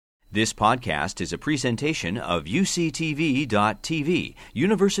This podcast is a presentation of UCTV.tv,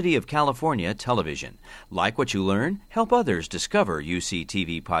 University of California Television. Like what you learn? Help others discover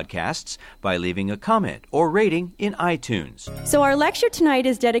UCTV podcasts by leaving a comment or rating in iTunes. So our lecture tonight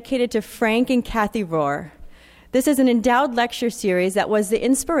is dedicated to Frank and Kathy Rohr. This is an endowed lecture series that was the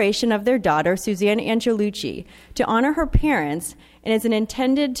inspiration of their daughter, Suzanne Angelucci, to honor her parents, and is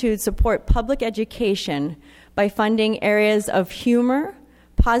intended to support public education by funding areas of humor,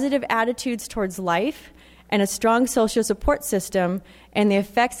 positive attitudes towards life, and a strong social support system, and the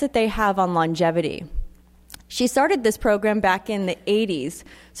effects that they have on longevity. She started this program back in the 80s,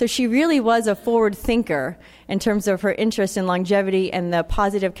 so she really was a forward thinker in terms of her interest in longevity and the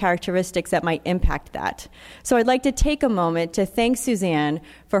positive characteristics that might impact that. So I'd like to take a moment to thank Suzanne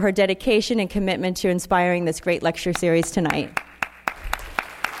for her dedication and commitment to inspiring this great lecture series tonight.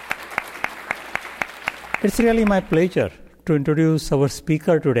 It's really my pleasure to introduce our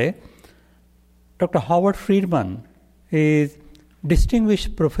speaker today. Dr. Howard Friedman is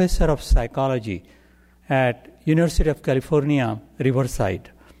Distinguished Professor of Psychology at University of California, Riverside.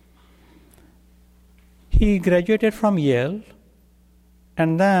 He graduated from Yale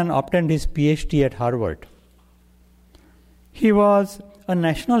and then obtained his PhD at Harvard. He was a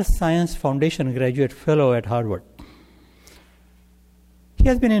National Science Foundation Graduate Fellow at Harvard. He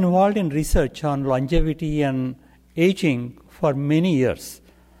has been involved in research on longevity and aging for many years.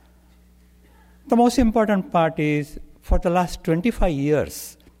 The most important part is, for the last 25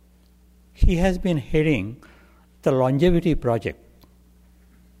 years, he has been heading the Longevity Project.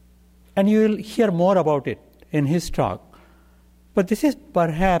 And you will hear more about it in his talk. But this is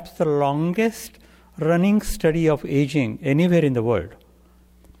perhaps the longest running study of aging anywhere in the world.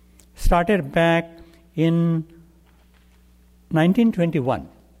 Started back in 1921.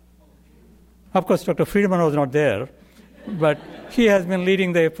 Of course, Dr. Friedman was not there, but he has been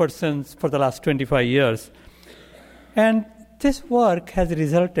leading the effort for the last 25 years. And this work has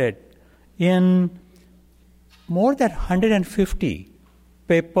resulted in more than 150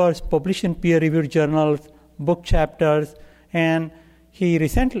 papers published in peer-reviewed journals, book chapters, and he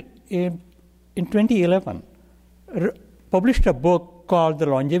recently, in 2011, published a book called The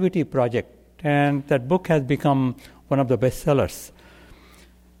Longevity Project, and that book has become one of the bestsellers.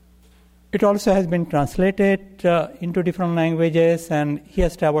 It also has been translated into different languages, and he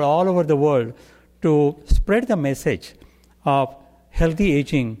has traveled all over the world to spread the message of healthy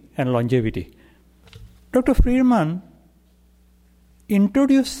aging and longevity. Dr. Friedman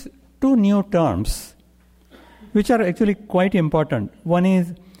introduced two new terms which are actually quite important. One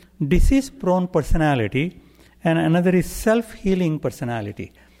is disease-prone personality, and another is self-healing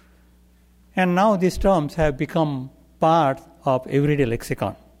personality. And now these terms have become part of everyday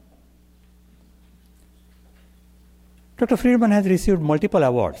lexicon. Dr. Friedman has received multiple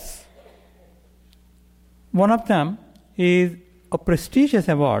awards. One of them is a prestigious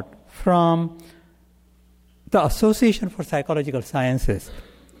award from the Association for Psychological Sciences.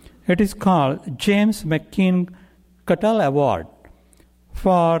 It is called James McKean Cattell Award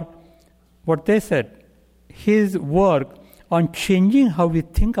for what they said, his work on changing how we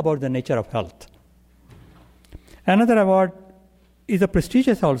think about the nature of health. Another award is a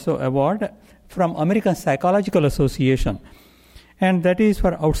prestigious also award from American Psychological Association, and that is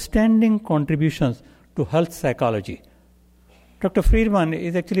for outstanding contributions to health psychology. Dr. Friedman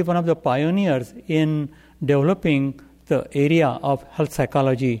is actually one of the pioneers in developing the area of health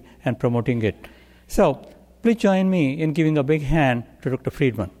psychology and promoting it. So please join me in giving a big hand to Dr.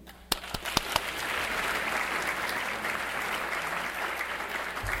 Friedman.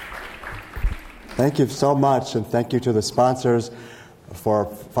 Thank you so much, and thank you to the sponsors for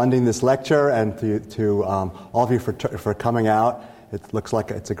funding this lecture, and to all of you for coming out. It looks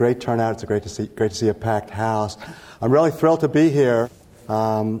like it's a great turnout. It's great to see a packed house. I'm really thrilled to be here.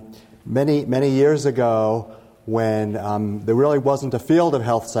 Many years ago, when there really wasn't a field of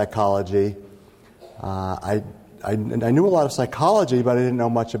health psychology, I knew a lot of psychology, but I didn't know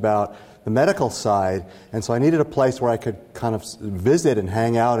much about the medical side, and so I needed a place where I could kind of visit and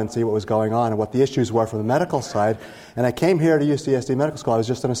hang out and see what was going on and what the issues were from the medical side. And I came here to UCSD Medical School. I was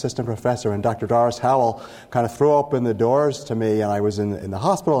just an assistant professor, and Dr. Doris Howell kind of threw open the doors to me, and I was in the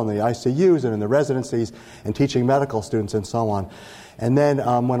hospital, in the ICUs, and in the residencies, and teaching medical students and so on. And then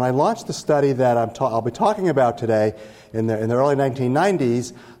when I launched the study that I'll be talking about today, in the early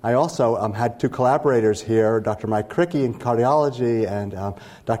 1990s, I also had two collaborators here, Dr. Mike Krikke in cardiology and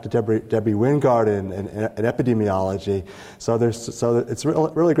Dr. Debbie Wingard in epidemiology. So it's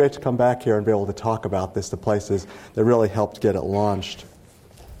really great to come back here and be able to talk about this, the places that really helped get it launched.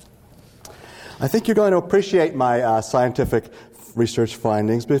 I think you're going to appreciate my scientific research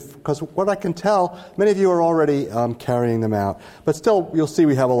findings, because what I can tell, many of you are already carrying them out. But still, you'll see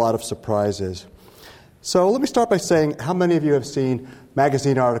we have a lot of surprises. So let me start by saying, how many of you have seen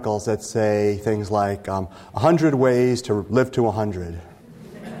magazine articles that say things like 100 ways to live to 100?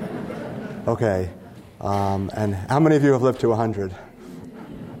 Okay. And how many of you have lived to 100?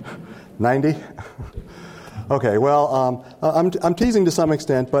 90? Okay, well, I'm teasing to some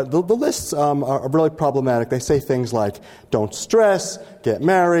extent, but the lists are really problematic. They say things like, don't stress, get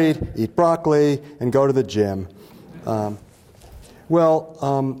married, eat broccoli, and go to the gym.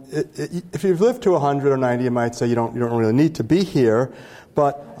 If you've lived to 100 or 90, you might say you don't really need to be here,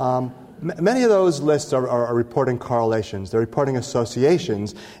 but many of those lists are reporting correlations. They're reporting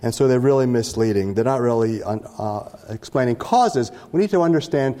associations, and so they're really misleading. They're not really explaining causes. We need to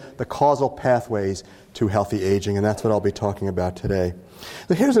understand the causal pathways to healthy aging, and that's what I'll be talking about today.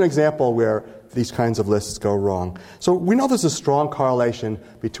 So here's an example where these kinds of lists go wrong. So we know there's a strong correlation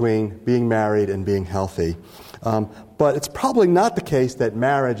between being married and being healthy. But it's probably not the case that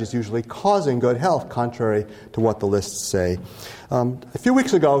marriage is usually causing good health, contrary to what the lists say. A few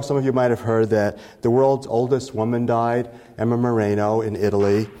weeks ago, some of you might have heard that the world's oldest woman died, Emma Moreno in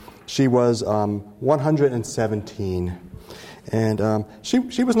Italy. She was 117. And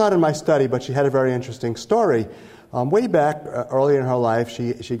she was not in my study, but she had a very interesting story. Way back, early in her life,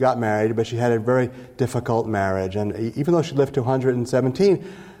 she got married, but she had a very difficult marriage. And even though she lived to 117,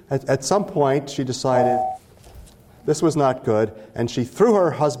 at some point she decided this was not good, and she threw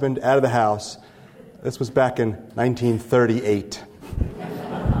her husband out of the house. This was back in 1938.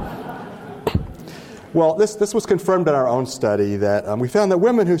 Well, this was confirmed in our own study that we found that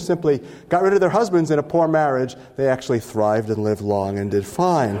women who simply got rid of their husbands in a poor marriage, they actually thrived and lived long and did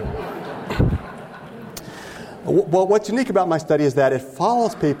fine. Well, what's unique about my study is that it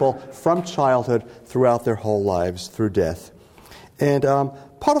follows people from childhood throughout their whole lives, through death. And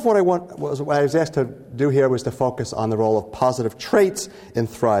part of what I was asked to do here was to focus on the role of positive traits in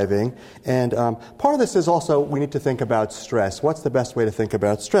thriving. And part of this is also we need to think about stress. What's the best way to think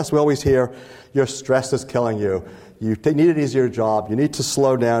about stress? We always hear, your stress is killing you. You need an easier job. You need to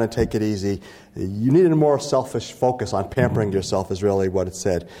slow down and take it easy. You need a more selfish focus on pampering yourself is really what it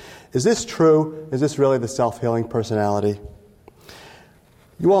said. Is this true? Is this really the self-healing personality?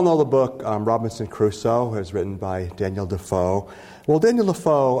 You all know the book Robinson Crusoe. It was written by Daniel Defoe. Well, Daniel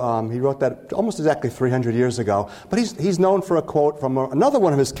Defoe, he wrote that almost exactly 300 years ago. But he's known for a quote from another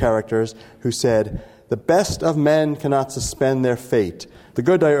one of his characters who said, "The best of men cannot suspend their fate. The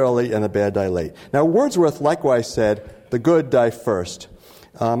good die early and the bad die late." Now, Wordsworth likewise said, "The good die first."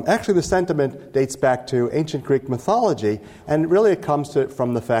 Actually, the sentiment dates back to ancient Greek mythology, and really it comes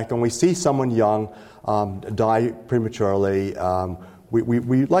from the fact when we see someone young die prematurely,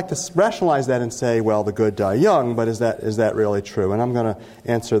 we like to rationalize that and say, well, the good die young, but is that really true? And I'm going to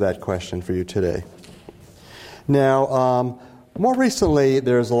answer that question for you today. Now, more recently,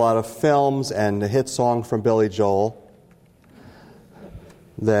 there's a lot of films and a hit song from Billy Joel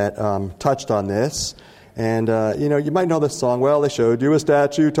that touched on this. And, you might know this song. Well, they showed you a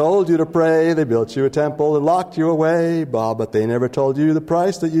statue, told you to pray. They built you a temple and locked you away. But they never told you the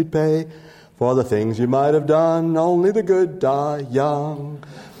price that you'd pay for the things you might have done. Only the good die young.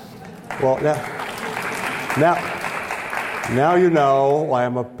 Well, now you know why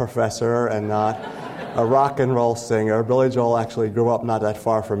I'm a professor and not a rock and roll singer. Billy Joel actually grew up not that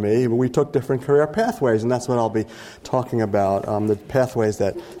far from me, but we took different career pathways, and that's what I'll be talking about, the pathways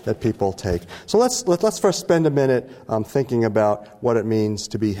that people take. So let's first spend a minute thinking about what it means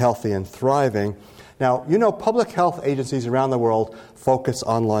to be healthy and thriving. Now, public health agencies around the world focus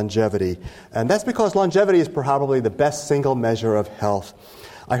on longevity, and that's because longevity is probably the best single measure of health.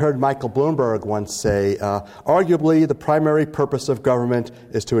 I heard Michael Bloomberg once say, arguably the primary purpose of government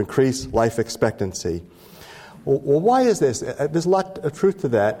is to increase life expectancy. Well, why is this? There's a lot of truth to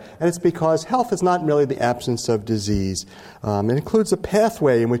that, and it's because health is not merely the absence of disease. It includes a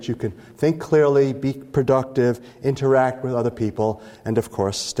pathway in which you can think clearly, be productive, interact with other people, and, of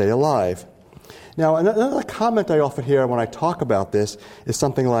course, stay alive. Now, another comment I often hear when I talk about this is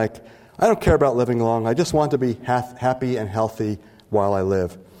something like, I don't care about living long, I just want to be happy and healthy while I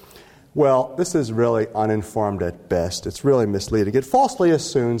live. Well, this is really uninformed at best. It's really misleading. It falsely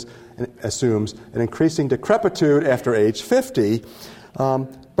assumes an increasing decrepitude after age 50,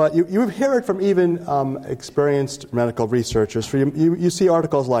 but you hear it from even experienced medical researchers. You see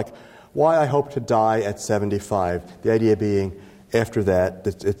articles like, "Why I Hope to Die at 75," the idea being after that,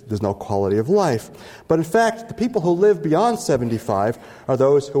 there's no quality of life. But in fact, the people who live beyond 75 are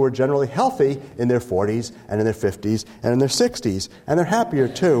those who are generally healthy in their 40s and in their 50s and in their 60s, and they're happier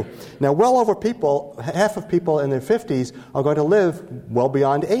too. Now, well over half of people in their 50s are going to live well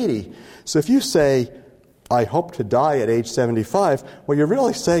beyond 80. So if you say, I hope to die at age 75, what you're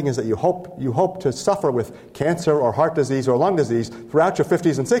really saying is that you hope to suffer with cancer or heart disease or lung disease throughout your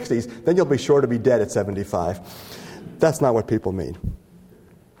 50s and 60s, then you'll be sure to be dead at 75. That's not what people mean.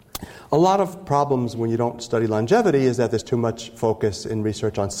 A lot of problems when you don't study longevity is that there's too much focus in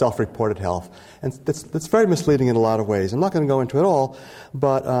research on self-reported health. And that's very misleading in a lot of ways. I'm not going to go into it all,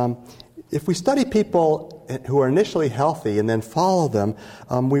 but if we study people who are initially healthy and then follow them,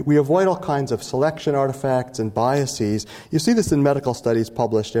 we avoid all kinds of selection artifacts and biases. You see this in medical studies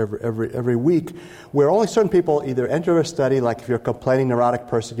published every week, where only certain people either enter a study, like if you're a complaining neurotic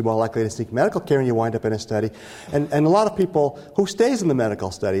person, you're more likely to seek medical care and you wind up in a study, and a lot of people who stays in the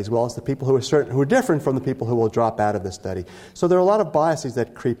medical study, as well as the people who are different from the people who will drop out of the study. So there are a lot of biases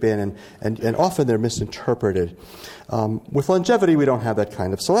that creep in, and often they're misinterpreted. With longevity, we don't have that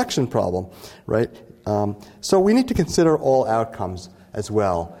kind of selection problem, right? So we need to consider all outcomes as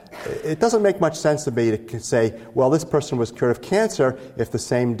well. It doesn't make much sense to me to say, well, this person was cured of cancer if the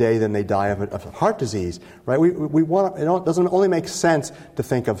same day then they die of heart disease, right? We want, it doesn't only make sense to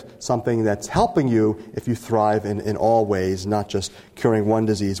think of something that's helping you if you thrive in all ways, not just curing one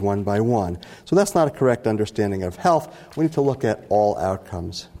disease one by one. So that's not a correct understanding of health. We need to look at all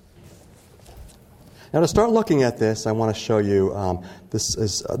outcomes. Now, to start looking at this, I want to show you,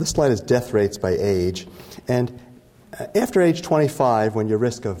 this slide is death rates by age. And after age 25, when your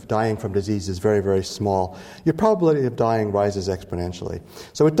risk of dying from disease is very, very small, your probability of dying rises exponentially.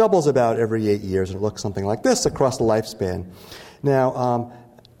 So it doubles about every 8 years, and it looks something like this across the lifespan. Now,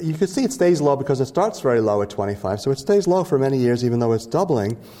 you can see it stays low because it starts very low at 25, so it stays low for many years, even though it's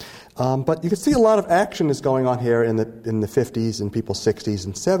doubling. But you can see a lot of action is going on here in the 50s and people's 60s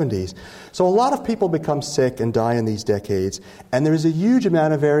and 70s. So a lot of people become sick and die in these decades, and there is a huge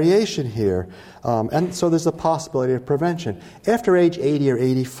amount of variation here. And so there's a possibility of prevention. After age 80 or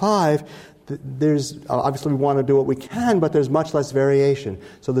 85, there's obviously we want to do what we can, but there's much less variation.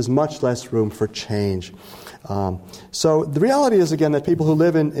 So there's much less room for change. So the reality is, again, that people who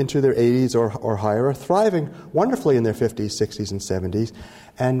live into their 80s or higher are thriving wonderfully in their 50s, 60s, and 70s.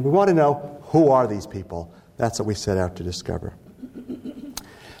 And we want to know, who are these people? That's what we set out to discover.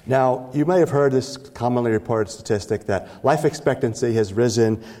 Now, you may have heard this commonly reported statistic that life expectancy has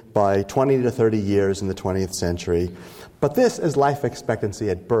risen by 20 to 30 years in the 20th century. But this is life expectancy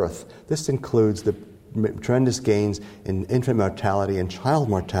at birth. This includes the tremendous gains in infant mortality and child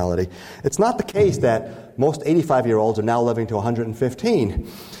mortality. It's not the case that most 85-year-olds are now living to 115.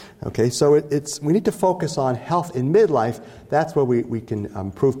 Okay, so we need to focus on health in midlife. That's where we can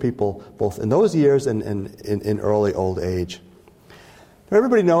improve people both in those years and in early old age.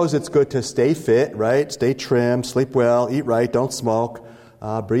 Everybody knows it's good to stay fit, right? Stay trim, sleep well, eat right, don't smoke,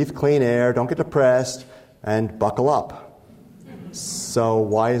 breathe clean air, don't get depressed, and buckle up. So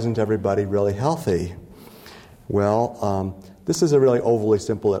why isn't everybody really healthy? Well, this is a really overly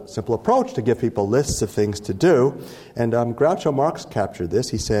simple approach to give people lists of things to do. And Groucho Marx captured this.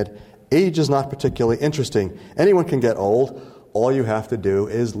 He said, age is not particularly interesting. Anyone can get old. All you have to do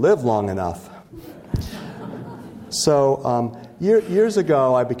is live long enough. So years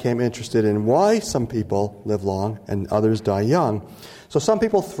ago, I became interested in why some people live long and others die young. So some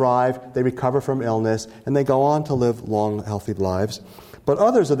people thrive, they recover from illness, and they go on to live long, healthy lives. But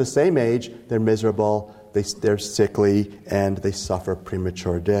others are the same age, they're miserable, they're sickly, and they suffer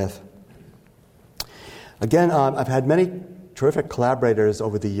premature death. Again, I've had many terrific collaborators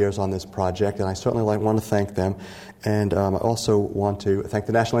over the years on this project, and I certainly want to thank them. And I also want to thank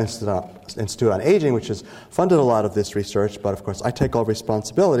the National Institute on Aging, which has funded a lot of this research, but of course I take all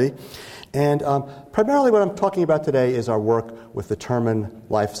responsibility. And primarily what I'm talking about today is our work with the Terman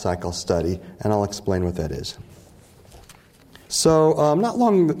Life Cycle Study, and I'll explain what that is. So not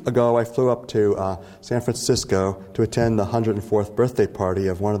long ago, I flew up to San Francisco to attend the 104th birthday party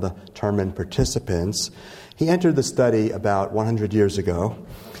of one of the Terman participants. He entered the study about 100 years ago.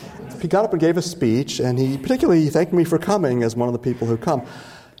 He got up and gave a speech, and he particularly thanked me for coming as one of the people who come.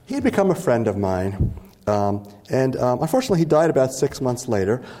 He had become a friend of mine, and unfortunately he died about 6 months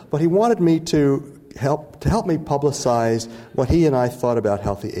later, but he wanted me to help me publicize what he and I thought about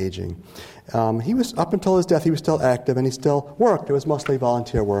healthy aging. He was, up until his death, he was still active, and he still worked. It was mostly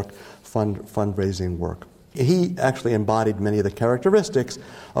volunteer work, fundraising work. He actually embodied many of the characteristics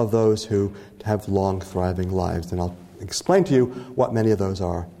of those who have long, thriving lives, and I'll explain to you what many of those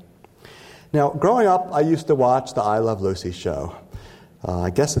are. Now, growing up, I used to watch the I Love Lucy show.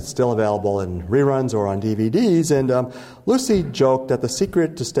 I guess it's still available in reruns or on DVDs. And Lucy joked that the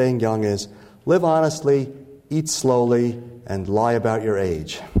secret to staying young is live honestly, eat slowly, and lie about your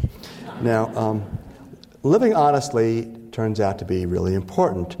age. Now, living honestly turns out to be really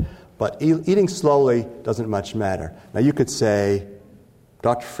important, but eating slowly doesn't much matter. Now, you could say,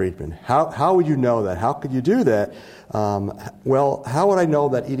 Dr. Friedman, how would you know that? How could you do that? Well, how would I know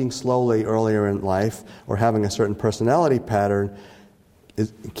that eating slowly earlier in life or having a certain personality pattern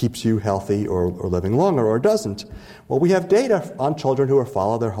keeps you healthy or living longer or doesn't? Well, we have data on children who are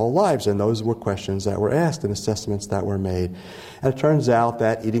followed their whole lives, and those were questions that were asked and assessments that were made. And it turns out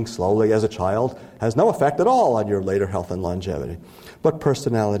that eating slowly as a child has no effect at all on your later health and longevity, but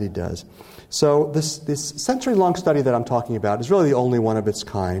personality does. So this century-long study that I'm talking about is really the only one of its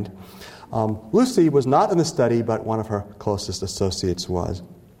kind. Lucy was not in the study, but one of her closest associates was.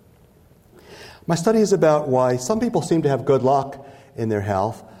 My study is about why some people seem to have good luck in their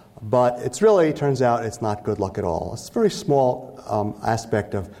health, but it turns out it's not good luck at all. It's a very small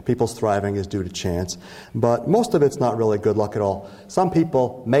aspect of people's thriving is due to chance, but most of it's not really good luck at all. Some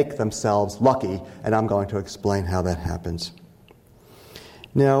people make themselves lucky, and I'm going to explain how that happens.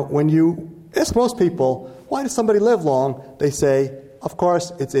 Now, when you ask most people, why does somebody live long? They say, of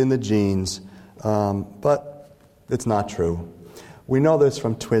course, it's in the genes, but it's not true. We know this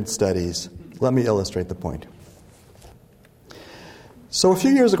from twin studies. Let me illustrate the point. So a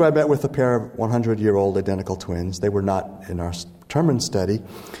few years ago, I met with a pair of 100-year-old identical twins. They were not in our Terman study.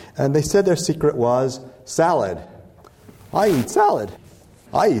 And they said their secret was salad. I eat salad.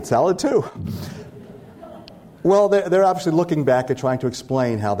 I eat salad too. Well, they're obviously looking back at trying to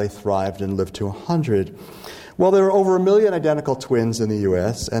explain how they thrived and lived to 100. Well, there are over 1 million identical twins in the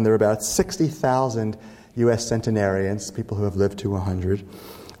U.S., and there are about 60,000 U.S. centenarians, people who have lived to 100.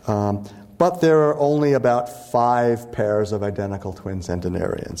 But there are only about 5 pairs of identical twin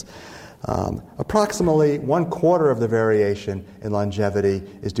centenarians. Approximately 1/4 of the variation in longevity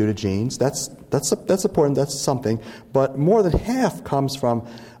is due to genes. That's important. That's something. But more than half comes from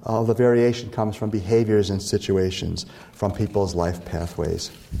the variation comes from behaviors and situations, from people's life pathways.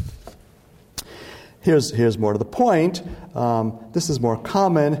 Here's more to the point. This is more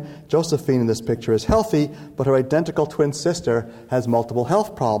common. Josephine in this picture is healthy, but her identical twin sister has multiple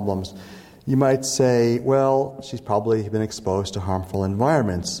health problems. You might say, well, she's probably been exposed to harmful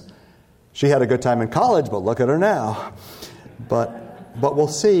environments. She had a good time in college, but look at her now. But we'll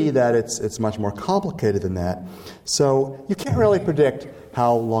see that it's much more complicated than that. So you can't really predict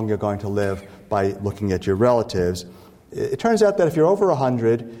how long you're going to live by looking at your relatives. It turns out that if you're over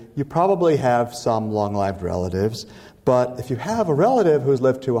 100, you probably have some long-lived relatives. But if you have a relative who's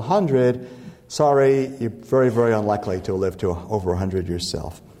lived to 100, sorry, you're very, very unlikely to live to over 100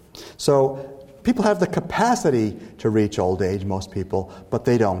 yourself. So people have the capacity to reach old age, most people, but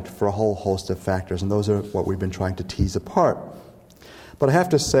they don't for a whole host of factors, and those are what we've been trying to tease apart. But I have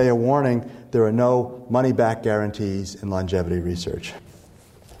to say, a warning, there are no money-back guarantees in longevity research.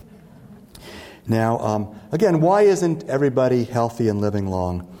 Now, again, why isn't everybody healthy and living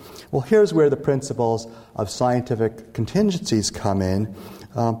long? Well, here's where the principles of scientific contingencies come in.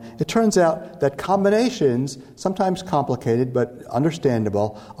 It turns out that combinations, sometimes complicated but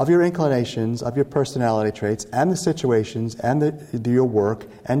understandable, of your inclinations, of your personality traits, and the situations, and your work,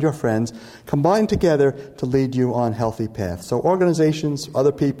 and your friends, combine together to lead you on healthy paths. So organizations,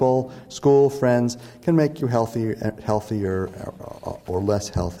 other people, school, friends, can make you healthier or less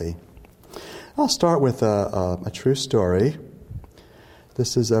healthy. I'll start with a true story.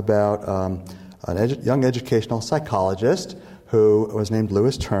 This is about a young educational psychologist who was named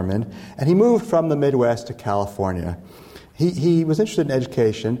Lewis Terman, and he moved from the Midwest to California. He was interested in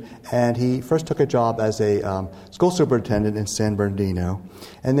education, and he first took a job as a school superintendent in San Bernardino,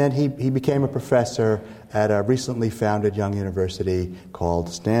 and then he became a professor at a recently founded young university called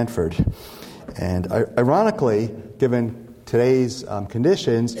Stanford. And ironically, given today's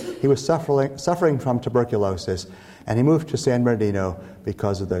conditions, he was suffering from tuberculosis, and he moved to San Bernardino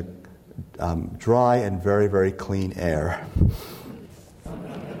because of the dry and very, very clean air.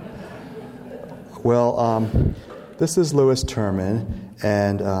 Well, this is Lewis Terman,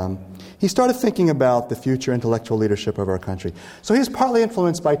 and he started thinking about the future intellectual leadership of our country. So he was partly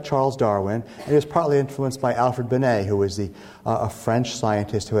influenced by Charles Darwin, and he was partly influenced by Alfred Binet, who was a French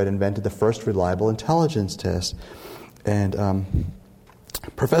scientist who had invented the first reliable intelligence test. And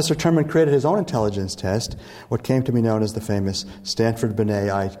Professor Terman created his own intelligence test, what came to be known as the famous Stanford-Binet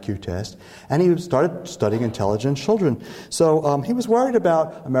IQ test, and he started studying intelligent children. So he was worried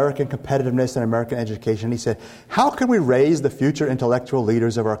about American competitiveness and American education. He said, how can we raise the future intellectual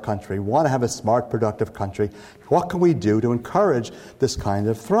leaders of our country? We want to have a smart, productive country. What can we do to encourage this kind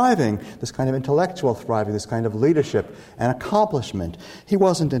of thriving, this kind of intellectual thriving, this kind of leadership and accomplishment? He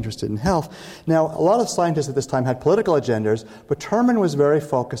wasn't interested in health. Now, a lot of scientists at this time had political agendas, but Terman was very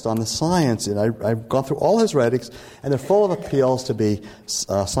focused on the science. And I've gone through all his writings, and they're full of appeals to be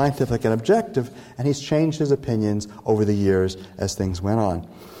scientific and objective, and he's changed his opinions over the years as things went on.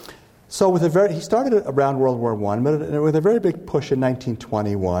 So he started around World War I, but with a very big push in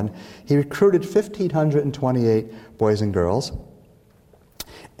 1921, he recruited 1,528 boys and girls,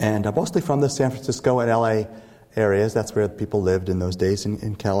 and mostly from the San Francisco and L.A. areas. That's where people lived in those days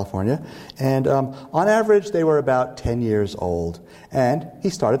in California. And on average, they were about 10 years old. And he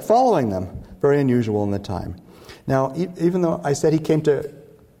started following them. Very unusual in the time. Now, even though I said he came to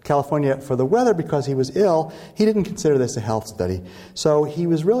California for the weather because he was ill, he didn't consider this a health study. So he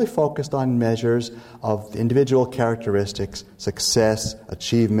was really focused on measures of individual characteristics, success,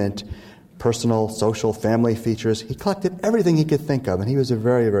 achievement, personal, social, family features. He collected everything he could think of, and he was a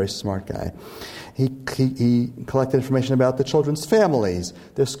very, very smart guy. He collected information about the children's families,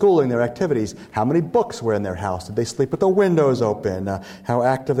 their schooling, their activities, how many books were in their house, did they sleep with the windows open, how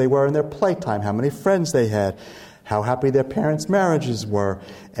active they were in their playtime, how many friends they had, how happy their parents' marriages were,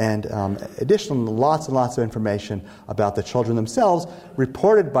 and additionally, lots and lots of information about the children themselves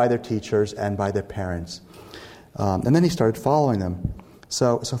reported by their teachers and by their parents. And then he started following them.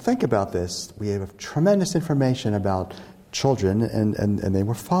 So think about this. We have tremendous information about children, and they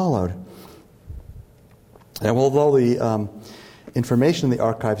were followed. And although the information in the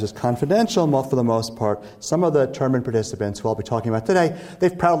archives is confidential for the most part, some of the Terman participants who I'll be talking about today,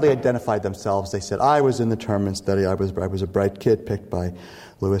 they've proudly identified themselves. They said, I was in the Terman study. I was a bright kid picked by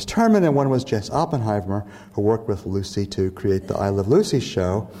Louis Terman, and one was Jess Oppenheimer, who worked with Lucy to create the I Love Lucy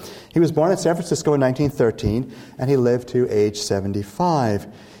show. He was born in San Francisco in 1913, and he lived to age 75.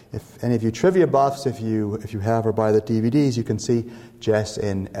 If any of you trivia buffs, if you have or buy the DVDs, you can see Jess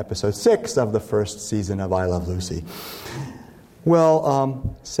in episode 6 of the first season of I Love Lucy.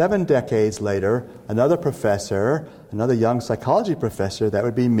 Well, 7 decades later, another professor, another young psychology professor, that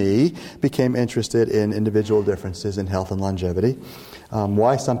would be me, became interested in individual differences in health and longevity.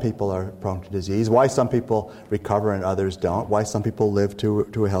 Why some people are prone to disease, why some people recover and others don't, why some people live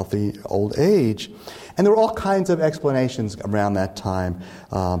to a healthy old age. And there were all kinds of explanations around that time.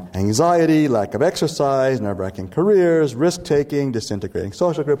 Anxiety, lack of exercise, nerve-wracking careers, risk-taking, disintegrating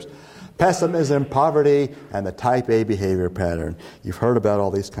social groups, pessimism, poverty, and the type A behavior pattern. You've heard about all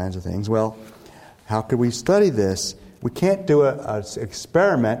these kinds of things. Well, how could we study this? We can't do an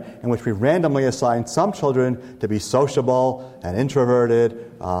experiment in which we randomly assign some children to be sociable and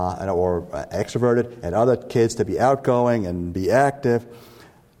introverted or extroverted, and other kids to be outgoing and be active.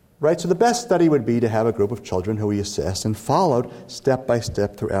 Right? So the best study would be to have a group of children who we assessed and followed step by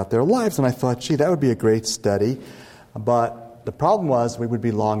step throughout their lives. And I thought, gee, that would be a great study. But the problem was we would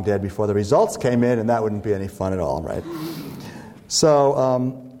be long dead before the results came in, and that wouldn't be any fun at all, right?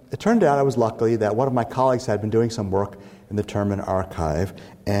 So it turned out I was lucky that one of my colleagues had been doing some work in the Terman archive,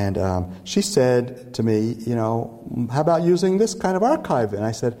 and she said to me, how about using this kind of archive? And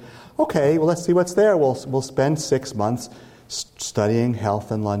I said, okay, well, let's see what's there. We'll spend 6 months studying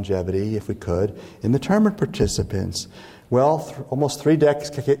health and longevity, if we could, in the Terman participants. Well, almost 3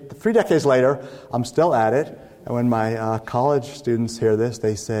 decades later, I'm still at it. And when my college students hear this,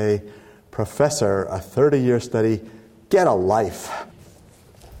 they say, Professor, a 30-year study, get a life.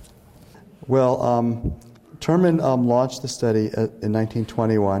 Well, Terman launched the study in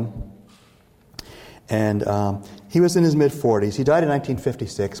 1921. And he was in his mid-40s. He died in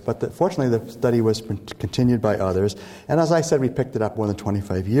 1956, but fortunately the study was continued by others. And as I said, we picked it up more than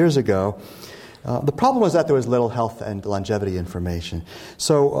 25 years ago. The problem was that there was little health and longevity information.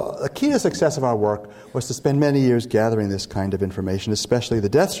 So the key to success of our work was to spend many years gathering this kind of information, especially the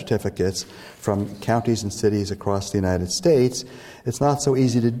death certificates from counties and cities across the United States. It's not so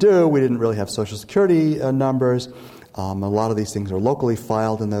easy to do. We didn't really have Social Security numbers. A lot of these things are locally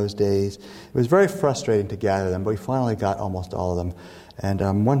filed in those days. It was very frustrating to gather them, but we finally got almost all of them.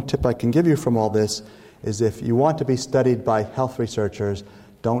 And one tip I can give you from all this is if you want to be studied by health researchers,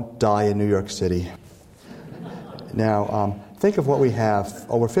 don't die in New York City. Now, think of what we have.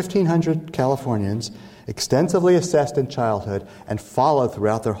 Over 1,500 Californians extensively assessed in childhood and followed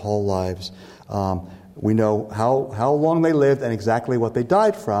throughout their whole lives. We know how long they lived and exactly what they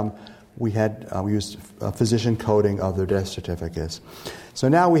died from, we used physician coding of their death certificates. So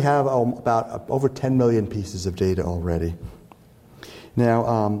now we have about over 10 million pieces of data already.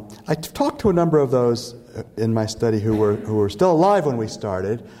 Now, I talked to a number of those in my study who were still alive when we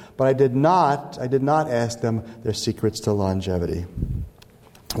started, but I did not ask them their secrets to longevity.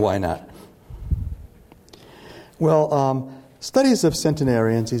 Why not? Well, studies of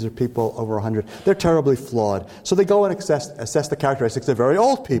centenarians, these are people over 100, they're terribly flawed. So they go and assess the characteristics of very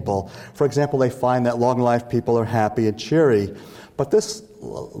old people. For example, they find that long-lived people are happy and cheery. But this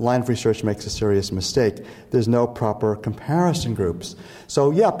line of research makes a serious mistake. There's no proper comparison groups.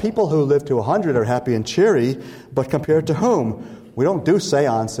 So yeah, people who live to 100 are happy and cheery, but compared to whom? We don't do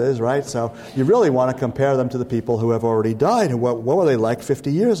seances, right? So you really want to compare them to the people who have already died. What were they like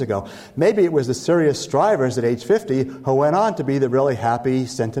 50 years ago? Maybe it was the serious strivers at age 50 who went on to be the really happy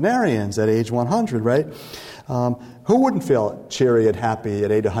centenarians at age 100, right? Who wouldn't feel cheery and happy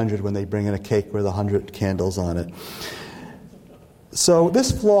at age 100 when they bring in a cake with 100 candles on it? So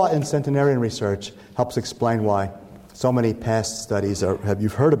this flaw in centenarian research helps explain why so many past studies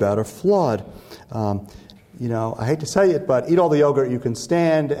you've heard about are flawed. I hate to say it, but eat all the yogurt you can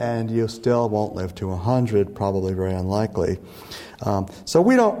stand and you still won't live to 100, probably very unlikely. So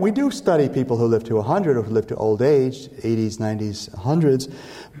we do study people who live to 100 or who live to old age, 80s, 90s, 100s,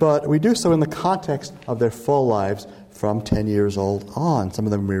 but we do so in the context of their full lives from 10 years old on. Some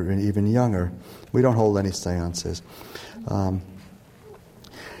of them are even younger. We don't hold any seances.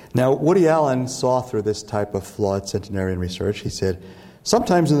 Now, Woody Allen saw through this type of flawed centenarian research. He said,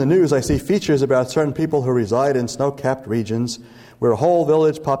 "Sometimes in the news I see features about certain people who reside in snow-capped regions where a whole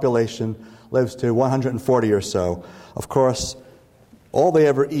village population lives to 140 or so. Of course, all they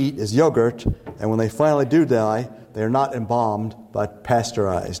ever eat is yogurt, and when they finally do die, they're not embalmed, but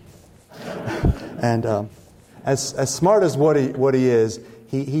pasteurized." And as smart as Woody is,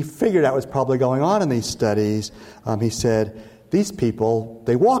 he figured out what's probably going on in these studies. He said, these people,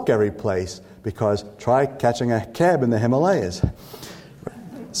 they walk every place, because try catching a cab in the Himalayas.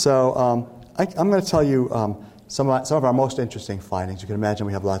 So I'm going to tell you some of our most interesting findings. You can imagine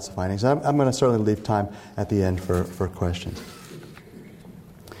we have lots of findings. I'm going to certainly leave time at the end for questions.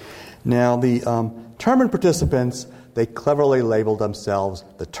 Now, the Terman participants, they cleverly labeled themselves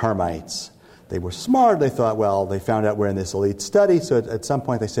the termites. They were smart. They thought, well, they found out we're in this elite study, so at some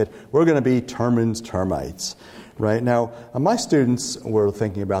point they said, we're going to be Terman's termites. Right? Now, my students were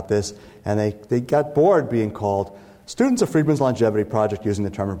thinking about this, and they got bored being called students of Friedman's Longevity Project using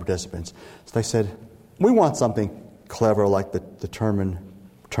the Terman participants. So they said, we want something clever like the Terman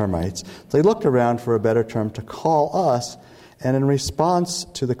termites. So they looked around for a better term to call us, and in response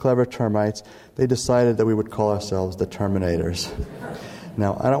to the clever termites, they decided that we would call ourselves the Terminators.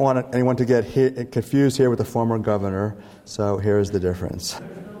 Now, I don't want anyone to get confused here with the former governor, so here's the difference.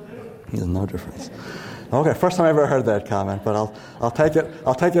 There's no difference. Okay, first time I ever heard that comment, but I'll take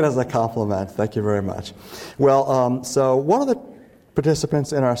it as a compliment. Thank you very much. Well, so one of the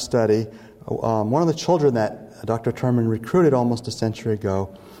participants in our study, one of the children that Dr. Terman recruited almost a century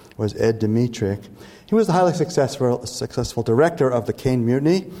ago, was Ed Dmytryk. He was the highly successful director of the Caine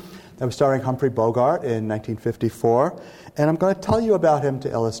Mutiny that was starring Humphrey Bogart in 1954, and I'm going to tell you about him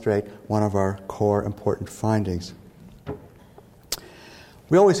to illustrate one of our core important findings.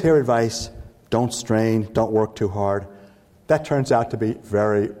 We always hear advice, don't strain, don't work too hard. That turns out to be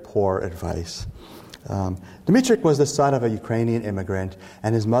very poor advice. Dmytryk was the son of a Ukrainian immigrant,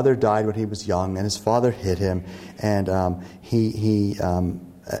 and his mother died when he was young, and his father hit him. And when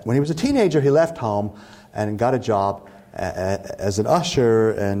he was a teenager, he left home and got a job as an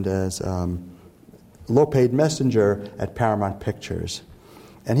usher and as low-paid messenger at Paramount Pictures.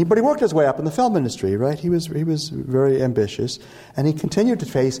 But he worked his way up in the film industry, right? He was very ambitious, and he continued to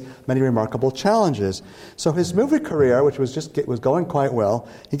face many remarkable challenges. So his movie career, which was going quite well,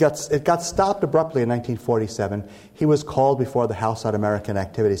 it got stopped abruptly in 1947. He was called before the House Un-American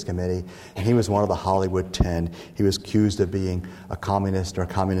Activities Committee, and he was one of the Hollywood 10. He was accused of being a communist or a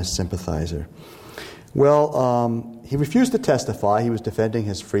communist sympathizer. Well, he refused to testify. He was defending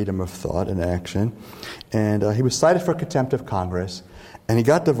his freedom of thought and action, and he was cited for contempt of Congress. And he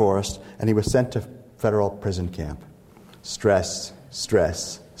got divorced, and he was sent to federal prison camp. Stress,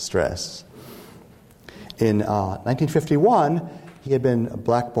 stress, stress. In 1951, he had been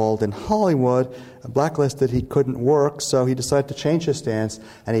blackballed in Hollywood, blacklisted. He couldn't work, so he decided to change his stance,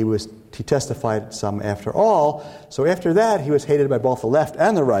 and he testified some after all. So after that, he was hated by both the left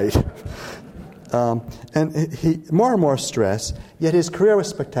and the right. And he more and more stress, yet his career was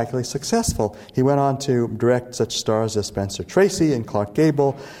spectacularly successful. He went on to direct such stars as Spencer Tracy and Clark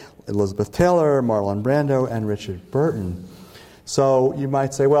Gable, Elizabeth Taylor, Marlon Brando, and Richard Burton. So you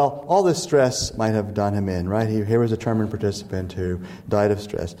might say, well, all this stress might have done him in, right? Here was a Terman participant who died of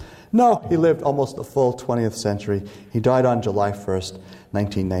stress. No, he lived almost the full 20th century. He died on July 1st,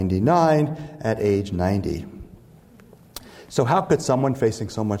 1999, at age 90. So how could someone facing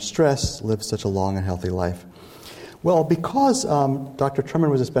so much stress live such a long and healthy life? Well, because Dr. Terman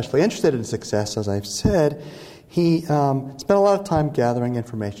was especially interested in success, as I've said, he spent a lot of time gathering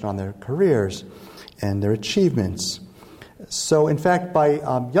information on their careers and their achievements. So, in fact, by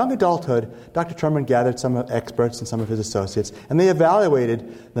young adulthood, Dr. Terman gathered some experts and some of his associates, and they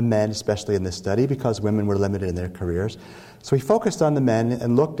evaluated the men, especially in this study, because women were limited in their careers. So he focused on the men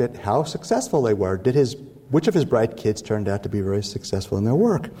and looked at how successful they were. Which of his bright kids turned out to be very successful in their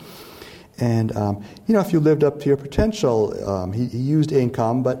work? And, if you lived up to your potential, he used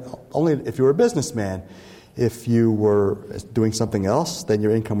income, but only if you were a businessman. If you were doing something else, then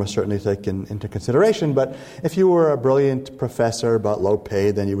your income was certainly taken into consideration. But if you were a brilliant professor but low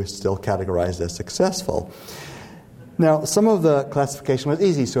paid, then you were still categorized as successful. Now, some of the classification was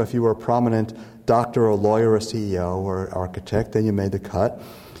easy. So if you were a prominent doctor or lawyer or CEO or architect, then you made the cut.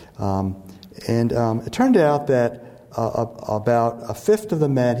 It turned out that about a fifth of the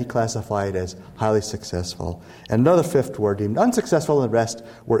men he classified as highly successful, and another fifth were deemed unsuccessful, and the rest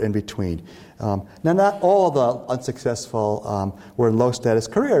were in between. Now, not all of the unsuccessful were in low-status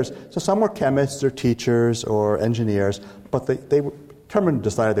careers. So some were chemists or teachers or engineers, but Terman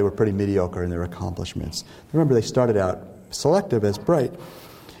decided they were pretty mediocre in their accomplishments. Remember, they started out selective as bright.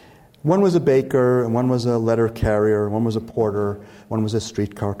 One was a baker, and one was a letter carrier, one was a porter, one was a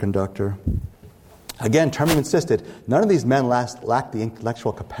streetcar conductor. Again, Terman insisted none of these men lacked the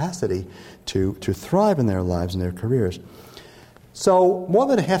intellectual capacity to thrive in their lives and their careers. So more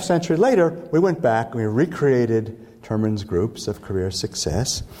than a half century later, we went back and we recreated Terman's groups of career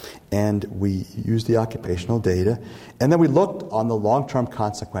success, and we used the occupational data, and then we looked on the long-term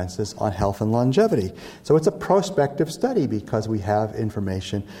consequences on health and longevity. So it's a prospective study because we have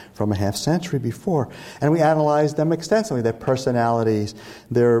information from a half century before, and we analyzed them extensively, their personalities,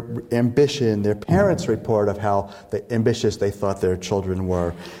 their ambition, their parents' report of how ambitious they thought their children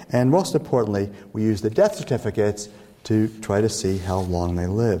were, and most importantly, we used the death certificates to try to see how long they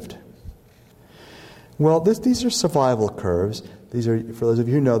lived. Well, these are survival curves. These are, for those of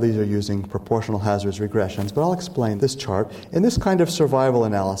you who know, these are using proportional hazards regressions, but I'll explain this chart. In this kind of survival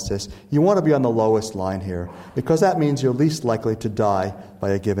analysis, you want to be on the lowest line here, because that means you're least likely to die by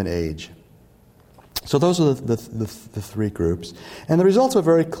a given age. So those are the three groups. And the results are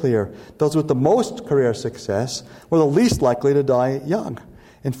very clear. Those with the most career success were the least likely to die young.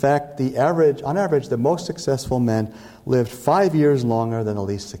 In fact, on average, the most successful men lived 5 years longer than the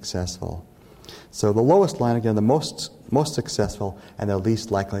least successful. So the lowest line, again, the most successful and the least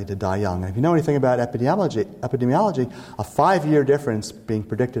likely to die young. And if you know anything about epidemiology, a 5-year difference being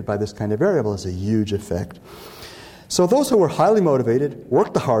predicted by this kind of variable is a huge effect. So those who were highly motivated,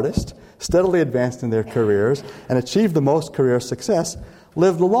 worked the hardest, steadily advanced in their careers, and achieved the most career success,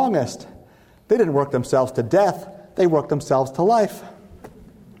 lived the longest. They didn't work themselves to death, they worked themselves to life.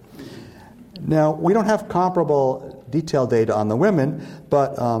 Now, we don't have comparable detailed data on the women,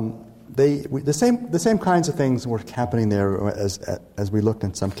 but the same kinds of things were happening there as we looked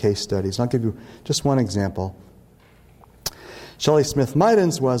in some case studies. And I'll give you just one example. Shelley Smith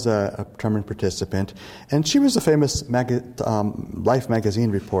Midens was a Terman participant, and she was a famous Life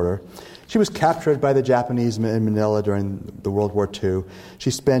magazine reporter. She was captured by the Japanese in Manila during the World War II. She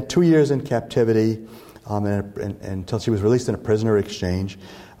spent 2 years in captivity until she was released in a prisoner exchange.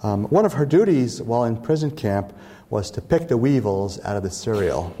 One of her duties while in prison camp was to pick the weevils out of the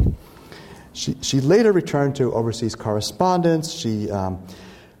cereal. She later returned to overseas correspondence. She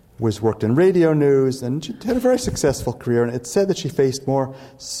worked in radio news, and she had a very successful career. And it's said that she faced more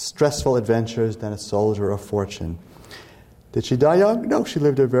stressful adventures than a soldier of fortune. Did she die young? No, she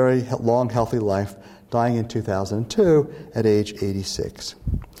lived a very long, healthy life, dying in 2002 at age 86.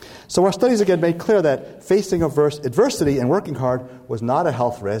 So our studies again made clear that facing adversity and working hard was not a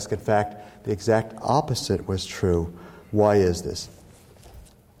health risk. In fact, the exact opposite was true. Why is this?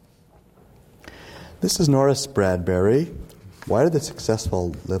 This is Norris Bradbury. Why did the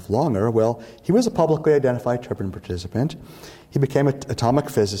successful live longer? Well, he was a publicly identified Terman participant. He became an atomic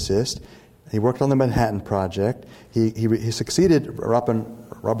physicist. He worked on the Manhattan Project. He succeeded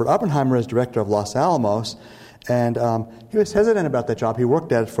Robert Oppenheimer as director of Los Alamos, and he was hesitant about that job. He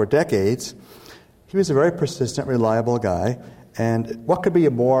worked at it for decades. He was a very persistent, reliable guy, and what could be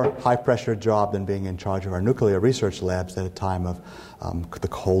a more high-pressure job than being in charge of our nuclear research labs at a time of the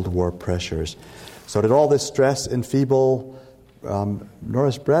Cold War pressures? So did all this stress enfeeble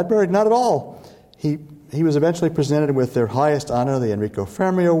Norris Bradbury? Not at all. He he was eventually presented with their highest honor, the Enrico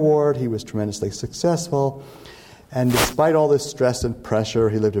Fermi Award. He was tremendously successful. And despite all this stress and pressure,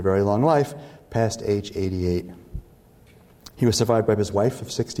 he lived a very long life, past age 88. He was survived by his wife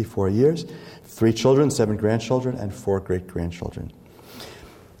of 64 years, 3 children, 7 grandchildren, and 4 great-grandchildren.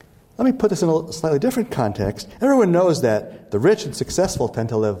 Let me put this in a slightly different context. Everyone knows that the rich and successful tend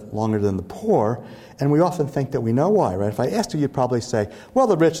to live longer than the poor, and we often think that we know why, right? If I asked you, you'd probably say, well,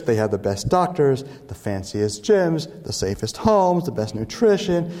 the rich, they have the best doctors, the fanciest gyms, the safest homes, the best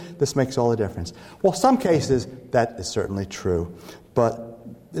nutrition. This makes all the difference. Well, some cases, that is certainly true, but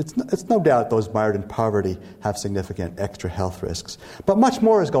it's no doubt those mired in poverty have significant extra health risks. But much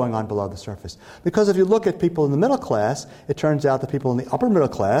more is going on below the surface. Because if you look at people in the middle class, it turns out that people in the upper middle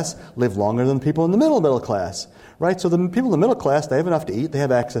class live longer than people in the middle class. Right? So the people in the middle class, they have enough to eat, they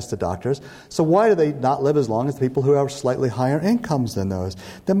have access to doctors. So why do they not live as long as the people who have slightly higher incomes than those?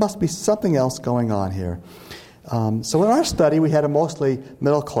 There must be something else going on here. So in our study, we had a mostly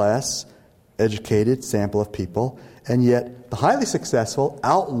middle class, educated sample of people, and yet the highly successful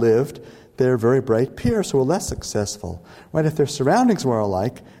outlived their very bright peers who were less successful. Right? If their surroundings were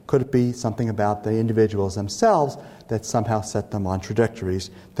alike, could it be something about the individuals themselves that somehow set them on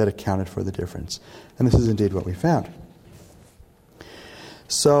trajectories that accounted for the difference? And this is indeed what we found.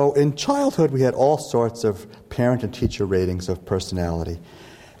 So in childhood, we had all sorts of parent and teacher ratings of personality.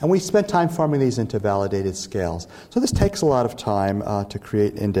 And we spent time forming these into validated scales. So this takes a lot of time to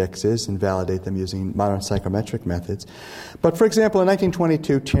create indexes and validate them using modern psychometric methods. But for example, in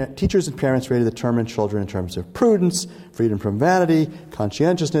 1922, teachers and parents rated the Terman children in terms of prudence, freedom from vanity,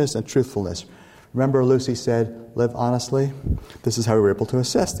 conscientiousness, and truthfulness. Remember Lucy said, live honestly? This is how we were able to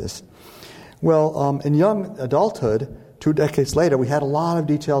assess this. Well, in young adulthood, 2 decades later, we had a lot of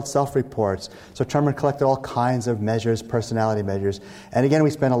detailed self-reports. So Terman collected all kinds of measures, personality measures. And again, we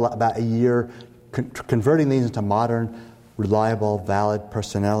spent about a year converting these into modern, reliable, valid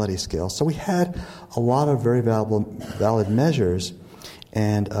personality scales. So we had a lot of very valid measures.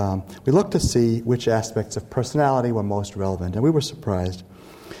 And we looked to see which aspects of personality were most relevant. And we were surprised.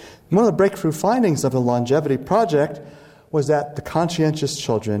 One of the breakthrough findings of the Longevity Project was that the conscientious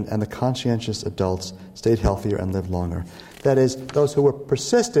children and the conscientious adults stayed healthier and lived longer. That is, those who were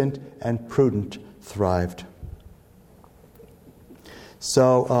persistent and prudent thrived.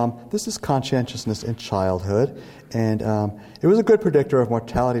 So this is conscientiousness in childhood, and it was a good predictor of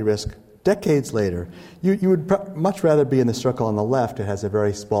mortality risk decades later. You would much rather be in the circle on the left. It has a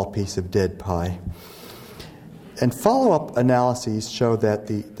very small piece of dead pie. And follow-up analyses show that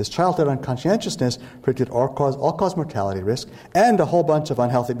this childhood unconscientiousness predicted all-cause mortality risk and a whole bunch of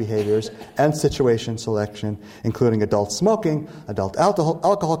unhealthy behaviors and situation selection, including adult smoking, adult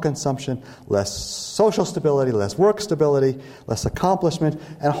alcohol consumption, less social stability, less work stability, less accomplishment,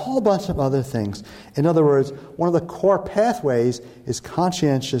 and a whole bunch of other things. In other words, one of the core pathways is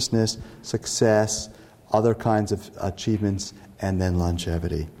conscientiousness, success, other kinds of achievements, and then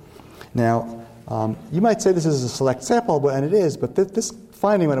longevity. Now, you might say this is a select sample, and it is, but this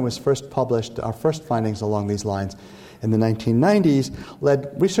finding, when it was first published, our first findings along these lines in the 1990s,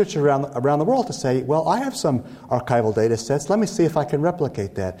 led researchers around the world to say, well, I have some archival data sets. Let me see if I can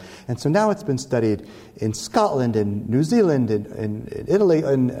replicate that. And so now it's been studied in Scotland, in New Zealand, in Italy,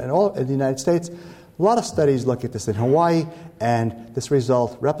 and all in the United States. A lot of studies look at this in Hawaii, and this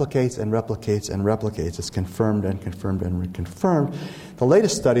result replicates and replicates and replicates. It's confirmed and confirmed and reconfirmed. The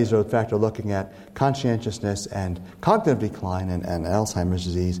latest studies are, in fact, looking at conscientiousness and cognitive decline and Alzheimer's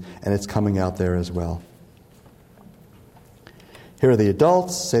disease, and it's coming out there as well. Here are the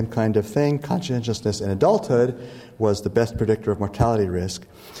adults, same kind of thing. Conscientiousness in adulthood was the best predictor of mortality risk.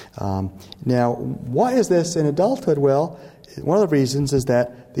 Now, why is this in adulthood? Well, one of the reasons is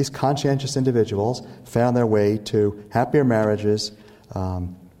that these conscientious individuals found their way to happier marriages,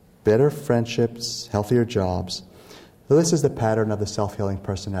 better friendships, healthier jobs. So this is the pattern of the self-healing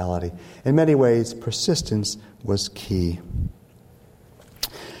personality. In many ways, persistence was key.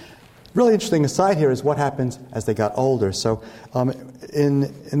 Really interesting aside here is what happens as they got older. So when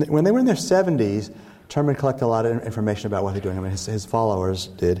they were in their 70s, Terman collected a lot of information about what they're doing. I mean, his followers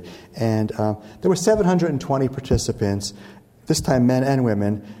did. And there were 720 participants, this time men and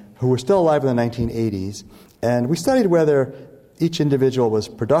women, who were still alive in the 1980s. And we studied whether each individual was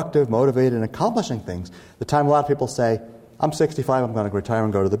productive, motivated, and accomplishing things. The time a lot of people say, I'm 65, I'm going to retire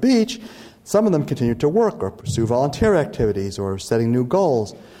and go to the beach. Some of them continued to work or pursue volunteer activities or setting new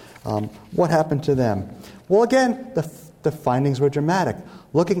goals. What happened to them? Well, again, the findings were dramatic.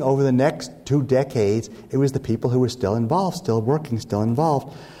 Looking over the next 2 decades, it was the people who were still involved, still working, still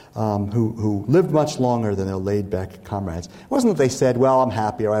involved. who lived much longer than their laid-back comrades. It wasn't that they said, well, I'm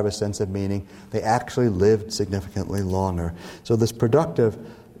happy or I have a sense of meaning. They actually lived significantly longer. So this productive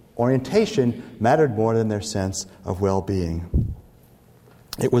orientation mattered more than their sense of well-being.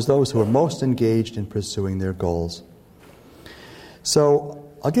 It was those who were most engaged in pursuing their goals. So,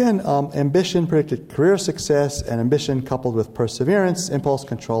 again, ambition predicted career success, and ambition coupled with perseverance, impulse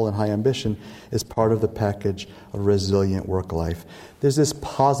control, and high ambition is part of the package of resilient work life. There's this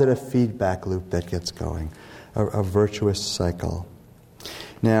positive feedback loop that gets going, a virtuous cycle.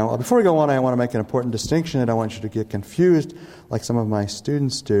 Now, before we go on, I want to make an important distinction. I don't want you to get confused like some of my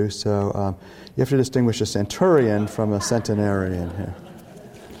students do. So you have to distinguish a centurion from a centenarian here.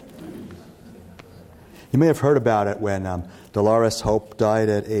 You may have heard about it when Dolores Hope died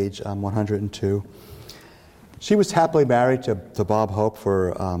at age 102. She was happily married to Bob Hope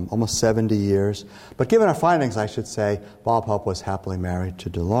for almost 70 years. But given our findings, I should say, Bob Hope was happily married to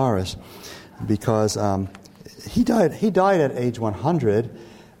Dolores because he died at age 100,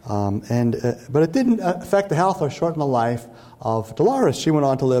 but it didn't affect the health or shorten the life of Dolores. She went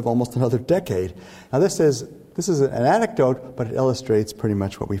on to live almost another decade. Now this is an anecdote, but it illustrates pretty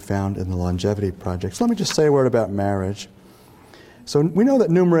much what we found in the Longevity Project. So let me just say a word about marriage. So we know that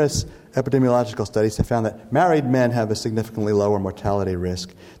numerous epidemiological studies have found that married men have a significantly lower mortality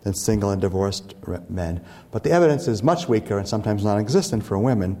risk than single and divorced men. But the evidence is much weaker and sometimes non-existent for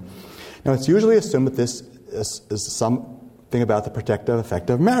women. Now, it's usually assumed that this is something about the protective effect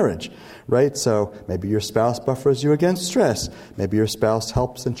of marriage, right? So maybe your spouse buffers you against stress. Maybe your spouse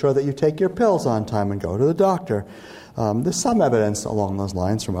helps ensure that you take your pills on time and go to the doctor. There's some evidence along those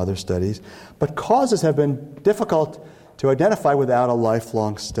lines from other studies. But causes have been difficult to identify without a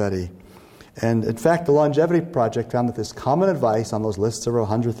lifelong study. And in fact, the Longevity Project found that this common advice on those lists of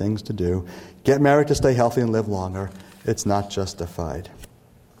 100 things to do, get married to stay healthy and live longer, it's not justified.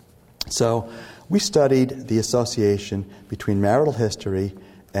 So we studied the association between marital history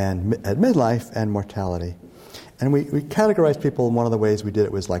and at midlife and mortality. And we categorized people in one of the ways we did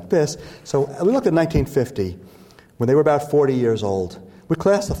it was like this. So we looked at 1950, when they were about 40 years old. We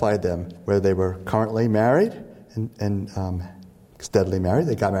classified them, whether they were currently married and steadily married.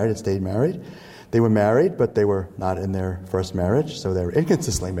 They got married and stayed married. They were married, but they were not in their first marriage, so they were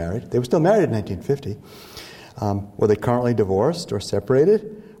inconsistently married. They were still married in 1950. Were they currently divorced or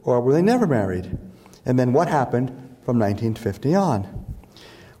separated, or were they never married? And then what happened from 1950 on?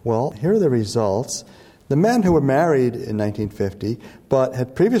 Well, here are the results. The men who were married in 1950 but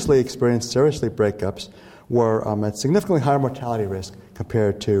had previously experienced seriously breakups were at significantly higher mortality risk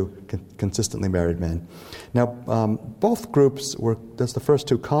compared to consistently married men. Now, both groups were, that's the first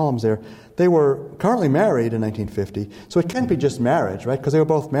two columns there, they were currently married in 1950, so it can't be just marriage, right, because they were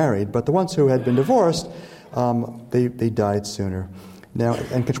both married, but the ones who had been divorced, they died sooner. Now,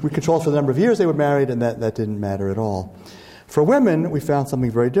 and we controlled for the number of years they were married, and that didn't matter at all. For women, we found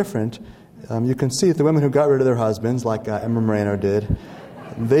something very different. You can see that the women who got rid of their husbands, like Emma Moreno did,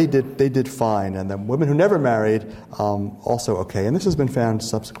 they did fine, and the women who never married also okay. And this has been found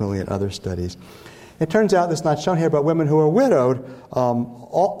subsequently in other studies. It turns out, this is not shown here, but women who are widowed,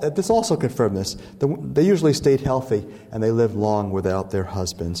 this also confirmed this. They usually stayed healthy, and they lived long without their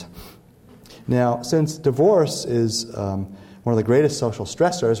husbands. Now, since divorce is one of the greatest social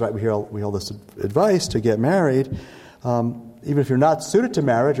stressors, right? We hear this advice to get married. Even if you're not suited to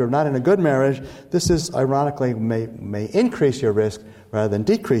marriage or not in a good marriage, this is ironically may increase your risk rather than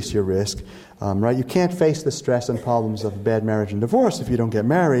decrease your risk. Right? You can't face the stress and problems of bad marriage and divorce if you don't get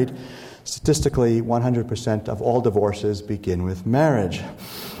married. Statistically, 100% of all divorces begin with marriage.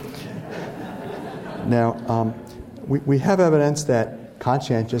 Now, we have evidence that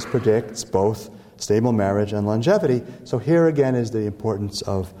conscientious predicts both stable marriage and longevity. So here again is the importance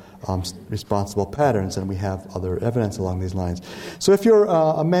of responsible patterns, and we have other evidence along these lines. So if you're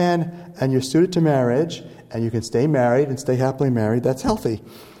a man and you're suited to marriage and you can stay married and stay happily married, that's healthy.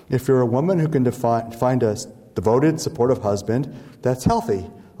 If you're a woman who can find a devoted, supportive husband, that's healthy.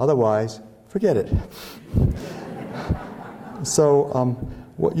 Otherwise, forget it. So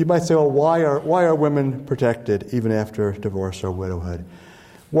you might say, well, why are women protected even after divorce or widowhood?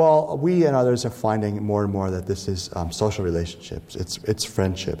 Well, we and others are finding more and more that this is social relationships. It's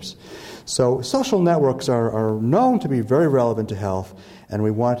friendships. So social networks are known to be very relevant to health, and we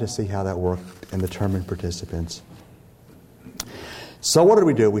wanted to see how that worked in determined participants. So what did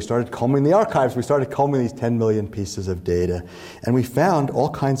we do? We started combing the archives. We started combing these 10 million pieces of data, and we found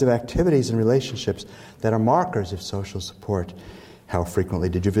all kinds of activities and relationships that are markers of social support. How frequently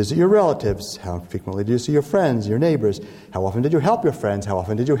did you visit your relatives? How frequently did you see your friends, your neighbors? How often did you help your friends? How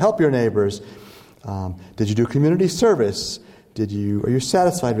often did you help your neighbors? Did you do community service? Are you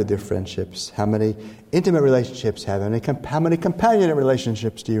satisfied with your friendships? How many intimate relationships have you? How many companionate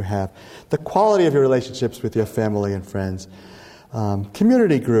relationships do you have? The quality of your relationships with your family and friends.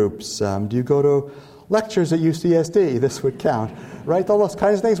 Community groups. Do you go to lectures at UCSD? This would count, right? All those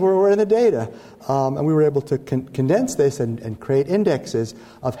kinds of things were in the data. And we were able to condense this and create indexes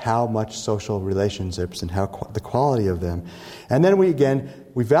of how much social relationships and how the quality of them. And then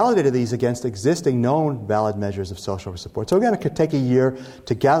we validated these against existing known valid measures of social support. So again, it could take a year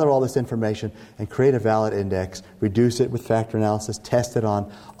to gather all this information and create a valid index, reduce it with factor analysis, test it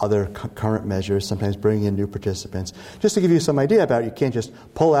on other current measures, sometimes bring in new participants. Just to give you some idea about it, you can't just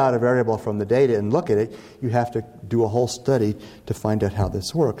pull out a variable from the data and look at it. You have to do a whole study to find out how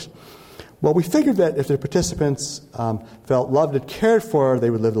this works. Well, we figured that if the participants felt loved and cared for, they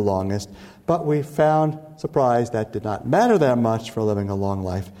would live the longest. But we found, surprise, that did not matter that much for living a long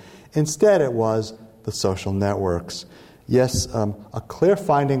life. Instead, it was the social networks. Yes, a clear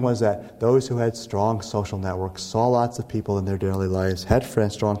finding was that those who had strong social networks, saw lots of people in their daily lives, had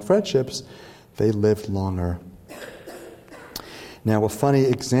strong friendships, they lived longer. Now, a funny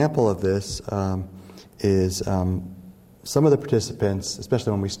example of this is some of the participants,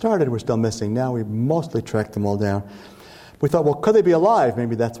 especially when we started, were still missing. Now we mostly tracked them all down. We thought, well, could they be alive?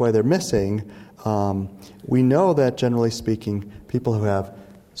 Maybe that's why they're missing. We know that, generally speaking, people who have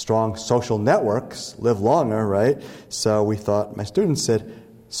strong social networks live longer, right? So we thought, my students said,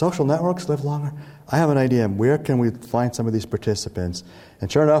 social networks live longer? I have an idea. Where can we find some of these participants?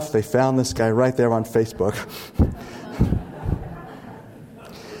 And sure enough, they found this guy right there on Facebook.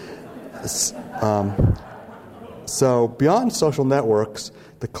 So beyond social networks,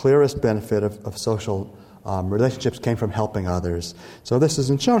 the clearest benefit of social relationships came from helping others. So this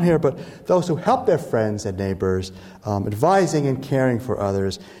isn't shown here, but those who helped their friends and neighbors, advising and caring for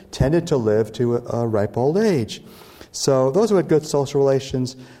others, tended to live to a ripe old age. So those who had good social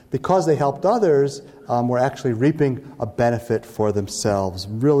relations, because they helped others, were actually reaping a benefit for themselves.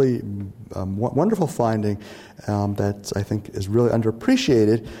 Really wonderful finding that I think is really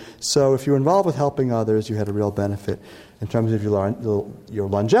underappreciated. So if you were involved with helping others, you had a real benefit in terms of your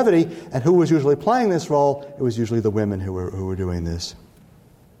longevity. And who was usually playing this role? It was usually the women who were doing this.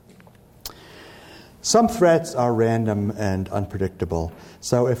 Some threats are random and unpredictable.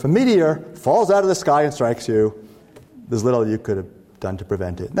 So if a meteor falls out of the sky and strikes you, there's little you could have done to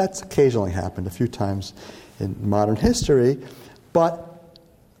prevent it. That's occasionally happened a few times in modern history. But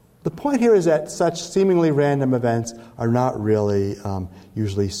the point here is that such seemingly random events are not really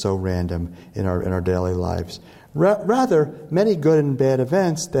usually so random in our daily lives. Rather, many good and bad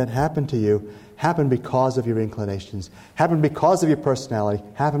events that happen to you happen because of your inclinations, happen because of your personality,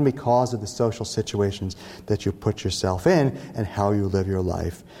 happen because of the social situations that you put yourself in and how you live your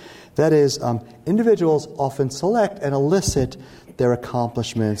life. That is, individuals often select and elicit their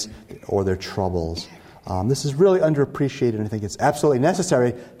accomplishments or their troubles. This is really underappreciated, and I think it's absolutely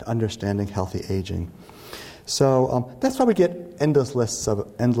necessary to understanding healthy aging. So that's why we get endless lists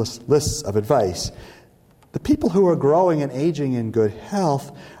of advice. The people who are growing and aging in good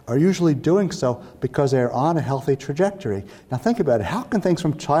health are usually doing so because they're on a healthy trajectory. Now think about it. How can things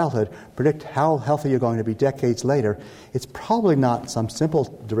from childhood predict how healthy you're going to be decades later? It's probably not some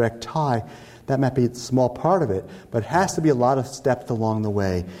simple direct tie. That might be a small part of it, but it has to be a lot of steps along the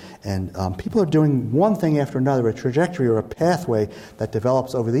way. And people are doing one thing after another, a trajectory or a pathway that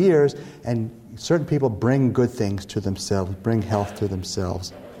develops over the years, and certain people bring good things to themselves, bring health to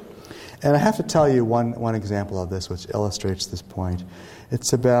themselves. And I have to tell you one example of this which illustrates this point.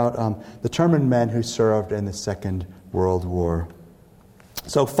 It's about determined men who served in the Second World War.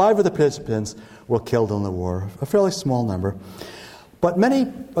 So 5 of the participants were killed in the war, a fairly small number. But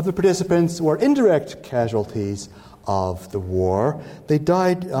many of the participants were indirect casualties of the war. They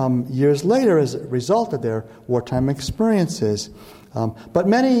died years later as a result of their wartime experiences. But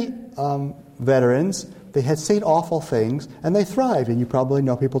many veterans, they had seen awful things, and they thrived. And you probably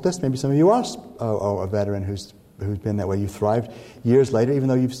know people this. Maybe some of you are a veteran who's been that way. You thrived years later, even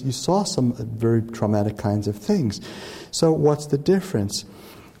though you saw some very traumatic kinds of things. So what's the difference?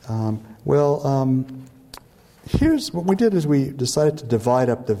 Here's what we did is we decided to divide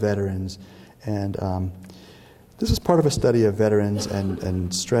up the veterans. And this is part of a study of veterans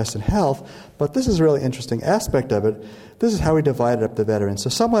and stress and health. But this is a really interesting aspect of it. This is how we divided up the veterans. So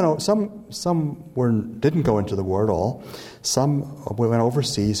some didn't go into the war at all. Some went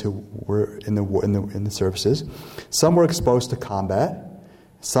overseas who were in the services. Some were exposed to combat.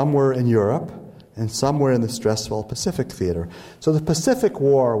 Some were in Europe, and some were in the stressful Pacific theater. So the Pacific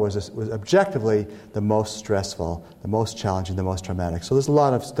War was objectively the most stressful, the most challenging, the most traumatic. So there's a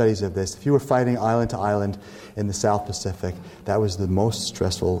lot of studies of this. If you were fighting island to island in the South Pacific, that was the most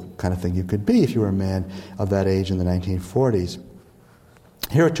stressful kind of thing you could be if you were a man of that age in the 1940s.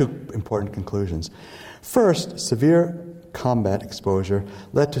 Here are two important conclusions. First, severe combat exposure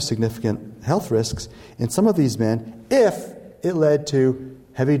led to significant health risks in some of these men if it led to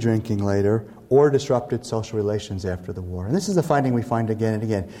heavy drinking later or disrupted social relations after the war. And this is a finding we find again and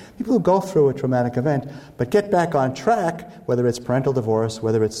again. People who go through a traumatic event but get back on track, whether it's parental divorce,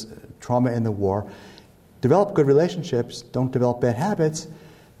 whether it's trauma in the war, develop good relationships, don't develop bad habits,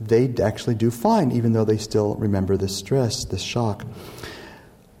 they actually do fine, even though they still remember this stress, this shock.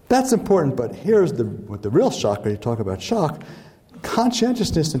 That's important, but here's the real shock, when you talk about shock.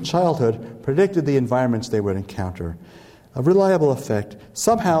 Conscientiousness in childhood predicted the environments they would encounter. A reliable effect.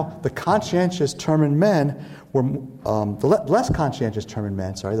 Somehow, the conscientious term in men were the less conscientious term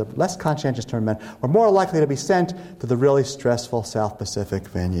in men were more likely to be sent to the really stressful South Pacific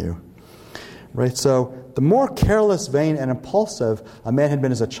venue. Right. So, the more careless, vain, and impulsive a man had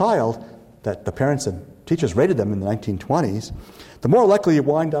been as a child, that the parents and teachers rated them in the 1920s, the more likely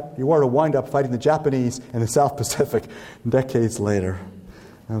you are to wind up fighting the Japanese in the South Pacific decades later.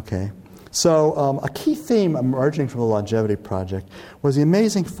 Okay. So a key theme emerging from the Longevity Project was the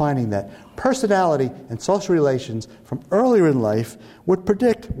amazing finding that personality and social relations from earlier in life would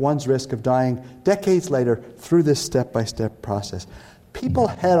predict one's risk of dying decades later through this step-by-step process. People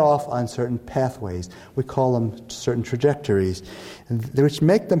head off on certain pathways. We call them certain trajectories, which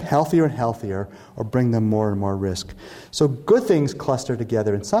make them healthier and healthier or bring them more and more risk. So good things cluster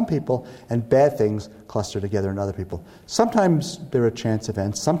together in some people, and bad things cluster together in other people. Sometimes there are chance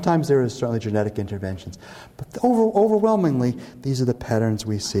events. Sometimes there is certainly genetic interventions. But overwhelmingly, these are the patterns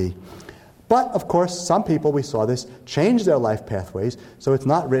we see. But, of course, some people, we saw this, changed their life pathways, so it's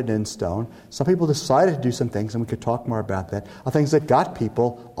not written in stone. Some people decided to do some things, and we could talk more about that, are things that got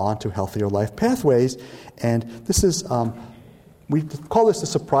people onto healthier life pathways. And this is, we call this the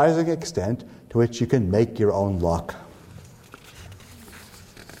surprising extent to which you can make your own luck.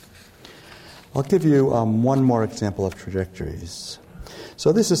 I'll give you one more example of trajectories.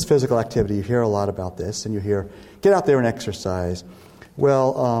 So this is physical activity. You hear a lot about this, and you hear, get out there and exercise.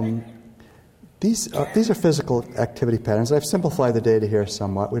 Well, these are physical activity patterns. I've simplified the data here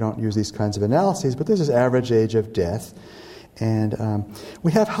somewhat. We don't use these kinds of analyses, but this is average age of death. And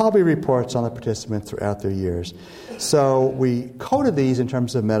we have hobby reports on the participants throughout their years. So we coded these in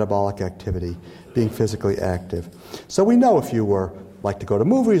terms of metabolic activity, being physically active. So we know if you like to go to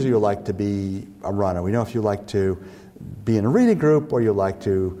movies or you like to be a runner. We know if you like to be in a reading group or you like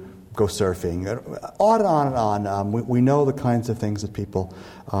to go surfing. On and on and on. We know the kinds of things that people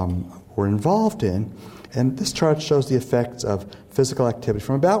were involved in. And this chart shows the effects of physical activity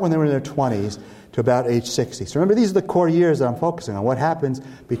from about when they were in their 20s to about age 60. So remember, these are the core years that I'm focusing on. What happens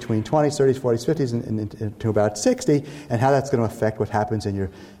between 20s, 30s, 40s, 50s, and to about 60, and how that's going to affect what happens in your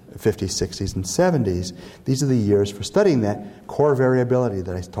 50s, 60s, and 70s. These are the years for studying that core variability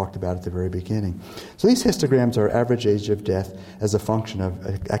that I talked about at the very beginning. So these histograms are average age of death as a function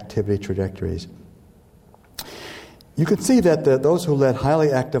of activity trajectories. You can see that those who led highly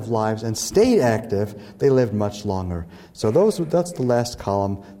active lives and stayed active, they lived much longer. So that's the last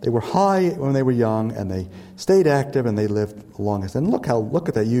column. They were high when they were young, and they stayed active, and they lived the longest. And look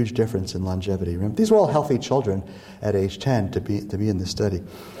at that huge difference in longevity. Remember, these were all healthy children at age 10 to be in this study.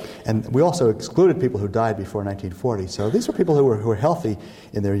 And we also excluded people who died before 1940. So these were people who were healthy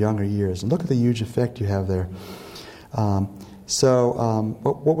in their younger years. And look at the huge effect you have there.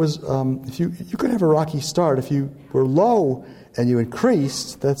 What was if you could have a rocky start if you were low and you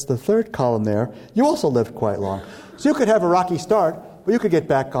increased? That's the third column there. You also lived quite long. So you could have a rocky start, but you could get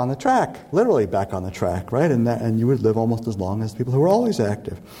back on the track, literally back on the track, right? And you would live almost as long as people who were always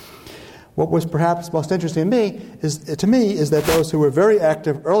active. What was perhaps most interesting to me is that those who were very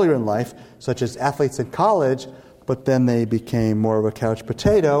active earlier in life, such as athletes in college, but then they became more of a couch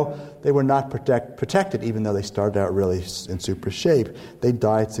potato, they were not protected even though they started out really in super shape. They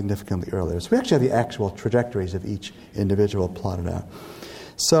died significantly earlier. So we actually have the actual trajectories of each individual plotted out.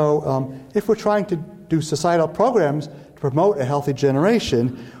 So if we're trying to do societal programs to promote a healthy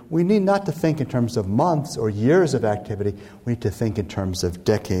generation, we need not to think in terms of months or years of activity. We need to think in terms of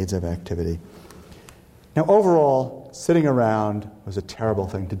decades of activity. Now, overall, sitting around was a terrible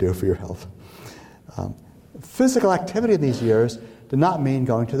thing to do for your health. Physical activity in these years did not mean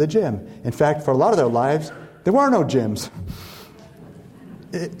going to the gym. In fact, for a lot of their lives, there were no gyms.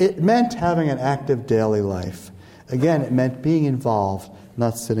 It meant having an active daily life. Again, it meant being involved,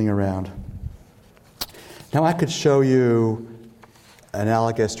 not sitting around. Now I could show you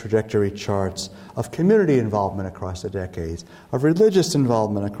analogous trajectory charts of community involvement across the decades, of religious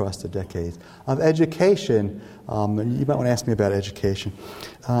involvement across the decades, of education. You might want to ask me about education.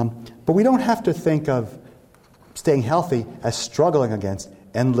 But we don't have to think of staying healthy as struggling against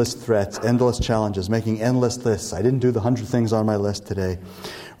endless threats, endless challenges, making endless lists. I didn't do the 100 things on my list today.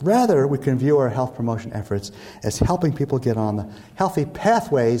 Rather, we can view our health promotion efforts as helping people get on the healthy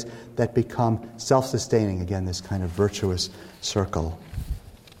pathways that become self-sustaining. Again, this kind of virtuous circle.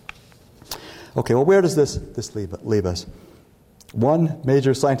 Okay, well, where does this leave us? One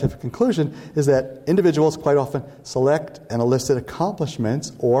major scientific conclusion is that individuals quite often select and elicit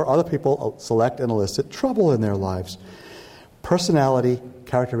accomplishments, or other people select and elicit trouble in their lives. Personality,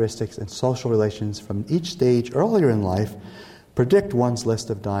 characteristics, and social relations from each stage earlier in life predict one's risk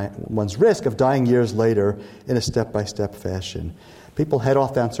of dying years later in a step-by-step fashion. People head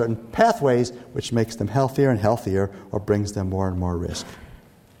off down certain pathways, which makes them healthier and healthier, or brings them more and more risk.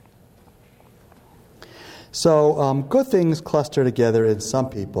 So good things cluster together in some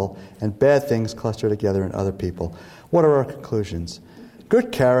people, and bad things cluster together in other people. What are our conclusions?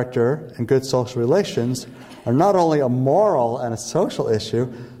 Good character and good social relations are not only a moral and a social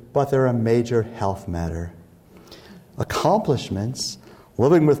issue, but they're a major health matter. Accomplishments,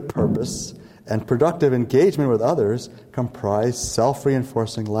 living with purpose, and productive engagement with others comprise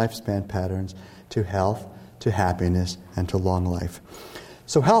self-reinforcing lifespan patterns to health, to happiness, and to long life.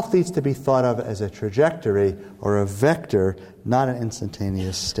 So health needs to be thought of as a trajectory or a vector, not an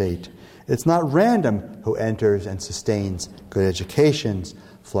instantaneous state. It's not random who enters and sustains good educations,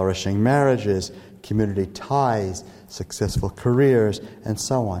 flourishing marriages, community ties, successful careers, and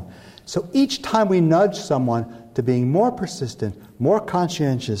so on. So each time we nudge someone to being more persistent, more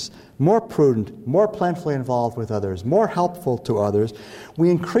conscientious, more prudent, more planfully involved with others, more helpful to others, we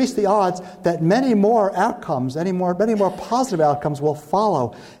increase the odds that many more outcomes, many more positive outcomes will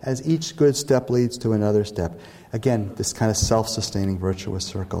follow as each good step leads to another step. Again, this kind of self-sustaining virtuous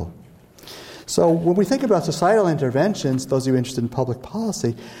circle. So when we think about societal interventions, those of you interested in public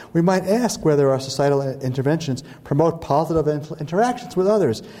policy, we might ask whether our societal interventions promote positive interactions with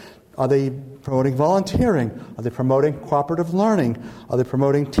others. Are they promoting volunteering? Are they promoting cooperative learning? Are they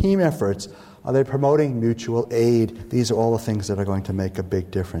promoting team efforts? Are they promoting mutual aid? These are all the things that are going to make a big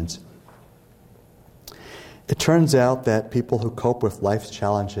difference. It turns out that people who cope with life's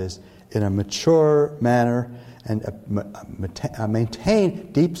challenges in a mature manner and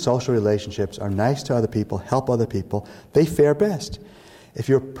maintain deep social relationships, are nice to other people, help other people, they fare best. If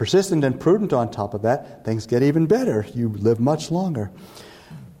you're persistent and prudent on top of that, things get even better. You live much longer.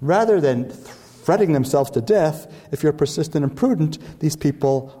 Rather than fretting themselves to death, if you're persistent and prudent, these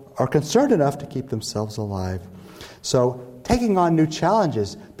people are concerned enough to keep themselves alive. So taking on new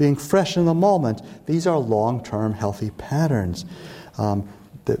challenges, being fresh in the moment, these are long-term healthy patterns.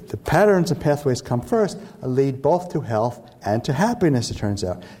 The patterns and pathways come first and lead both to health and to happiness, it turns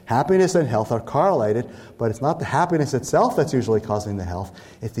out. Happiness and health are correlated, but it's not the happiness itself that's usually causing the health.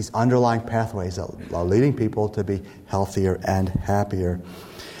 It's these underlying pathways that are leading people to be healthier and happier.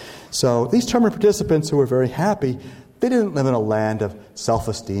 So these term participants who were very happy, they didn't live in a land of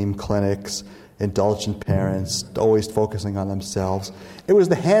self-esteem clinics, indulgent parents, always focusing on themselves. It was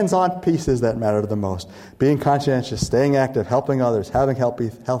the hands-on pieces that mattered the most. Being conscientious, staying active, helping others, having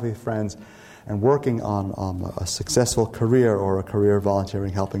healthy friends, and working on a successful career or a career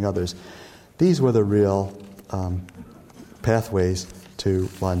volunteering, helping others. These were the real pathways to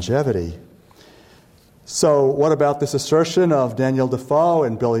longevity. So what about this assertion of Daniel Defoe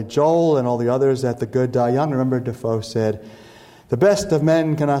and Billy Joel and all the others that the good die young? Remember, Defoe said, "The best of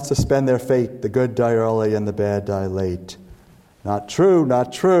men cannot suspend their fate. The good die early and the bad die late." Not true,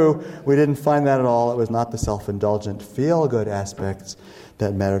 not true. We didn't find that at all. It was not the self-indulgent, feel-good aspects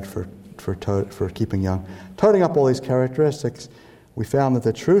that mattered for keeping young. Toting up all these characteristics, we found that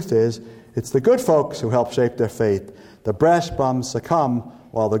the truth is, it's the good folks who help shape their fate. The brash bums succumb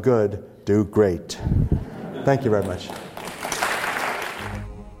while the good do great. Thank you very much.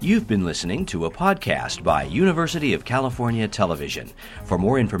 You've been listening to a podcast by University of California Television. For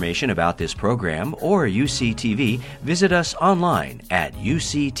more information about this program or UCTV, visit us online at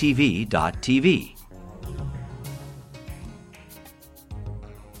uctv.tv.